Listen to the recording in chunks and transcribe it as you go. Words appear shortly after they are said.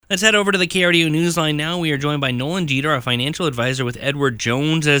Let's head over to the KRDO Newsline now. We are joined by Nolan Jeter, a financial advisor with Edward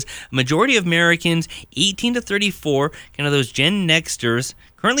Jones, as a majority of Americans 18 to 34, kind of those GenNexters,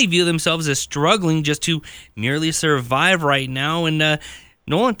 currently view themselves as struggling just to merely survive right now. And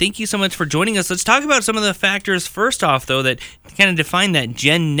Nolan, thank you so much for joining us. Let's talk about some of the factors first off, though, that kind of define that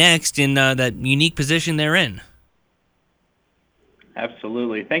Gen Next in that unique position they're in.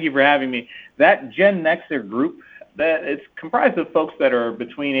 Absolutely. Thank you for having me. That Gen Nexter group, that it's comprised of folks that are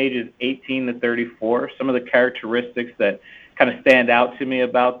between ages 18 to 34. Some of the characteristics that kind of stand out to me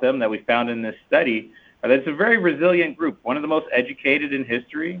about them that we found in this study are that it's a very resilient group, one of the most educated in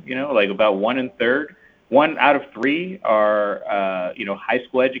history, like about 1/3. 1 out of 3 are, high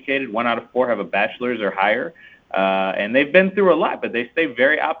school educated. 1 out of 4 have a bachelor's or higher. And they've been through a lot, but they stay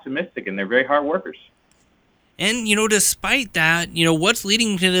very optimistic and they're very hard workers. And, despite that, what's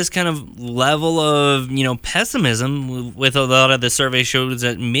leading to this kind of level of, pessimism with a lot of the survey shows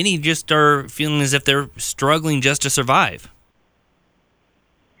that many just are feeling as if they're struggling just to survive?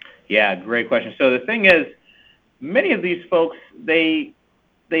 Yeah, great question. So the thing is, many of these folks, they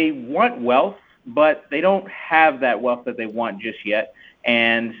want wealth, but they don't have that wealth that they want just yet.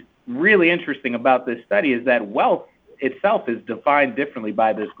 And really interesting about this study is that wealth itself is defined differently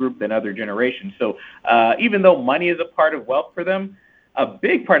by this group than other generations. So even though money is a part of wealth for them, a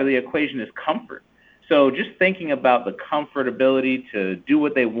big part of the equation is comfort. So just thinking about the comfortability to do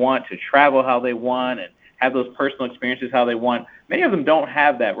what they want, to travel how they want, and have those personal experiences how they want, many of them don't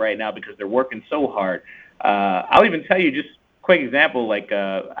have that right now because they're working so hard. I'll even tell you just a quick example, like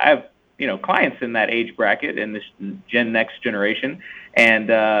I have clients in that age bracket in this Gen Next generation,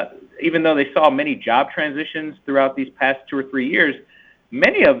 and even though they saw many job transitions throughout these past 2 or 3 years,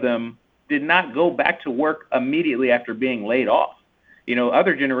 many of them did not go back to work immediately after being laid off.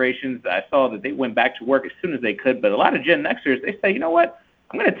 Other generations, I saw that they went back to work as soon as they could, but a lot of Gen Nexters, they say, you know what,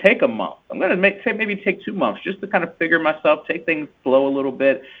 I'm going to take a month. I'm going to maybe take 2 months just to kind of figure myself, take things slow a little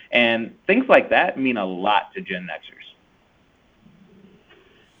bit, and things like that mean a lot to Gen Nexters.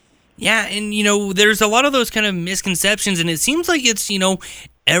 Yeah, and, there's a lot of those kind of misconceptions, and it seems like it's,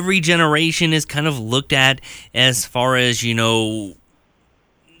 every generation is kind of looked at as far as, I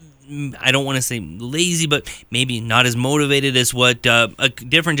don't want to say lazy, but maybe not as motivated as what a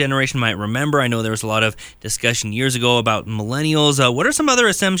different generation might remember. I know there was a lot of discussion years ago about millennials. What are some other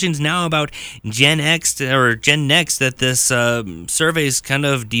assumptions now about Gen X or Gen Next that this survey is kind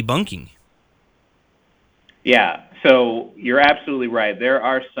of debunking? Yeah, so you're absolutely right. There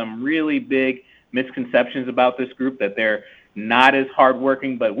are some really big misconceptions about this group, that they're not as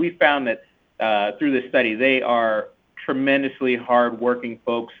hardworking, but we found that through this study, they are tremendously hardworking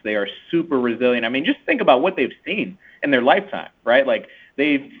folks. They are super resilient. I mean, just think about what they've seen in their lifetime, right? Like,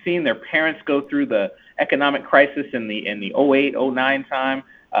 they've seen their parents go through the economic crisis in the 08, 09 time.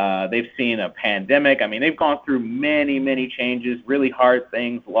 They've seen a pandemic. I mean, they've gone through many, many changes, really hard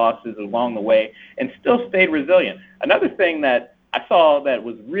things, losses along the way, and still stayed resilient. Another thing that I saw that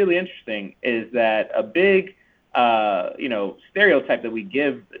was really interesting is that a big stereotype that we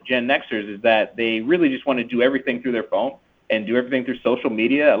give Gen Nexters is that they really just want to do everything through their phone and do everything through social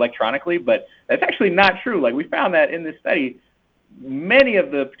media electronically, but that's actually not true. Like, we found that in this study, many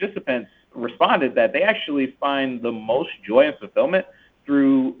of the participants responded that they actually find the most joy and fulfillment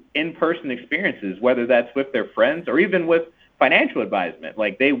through in-person experiences, whether that's with their friends or even with financial advisement.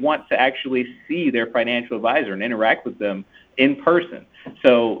 Like, they want to actually see their financial advisor and interact with them in person.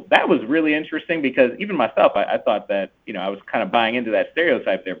 So that was really interesting, because even myself, I thought that, I was kind of buying into that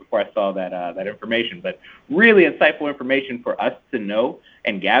stereotype there before I saw that information. But really insightful information for us to know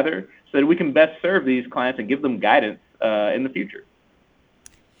and gather so that we can best serve these clients and give them guidance in the future.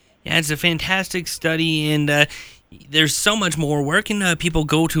 Yeah, it's a fantastic study, and there's so much more. Where can people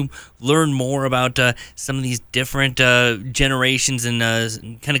go to learn more about some of these different generations and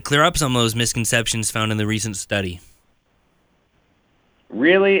kind of clear up some of those misconceptions found in the recent study?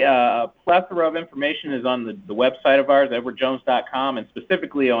 Really, a plethora of information is on the website of ours, edwardjones.com, and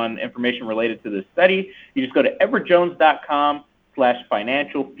specifically on information related to this study. You just go to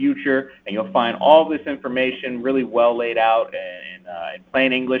edwardjones.com/financial future, and you'll find all this information really well laid out in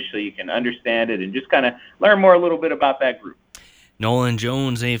plain English so you can understand it and just kind of learn more a little bit about that group. Nolan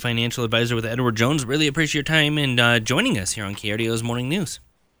Jones, a financial advisor with Edward Jones. Really appreciate your time and joining us here on KRDO's Morning News.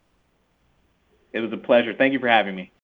 It was a pleasure. Thank you for having me.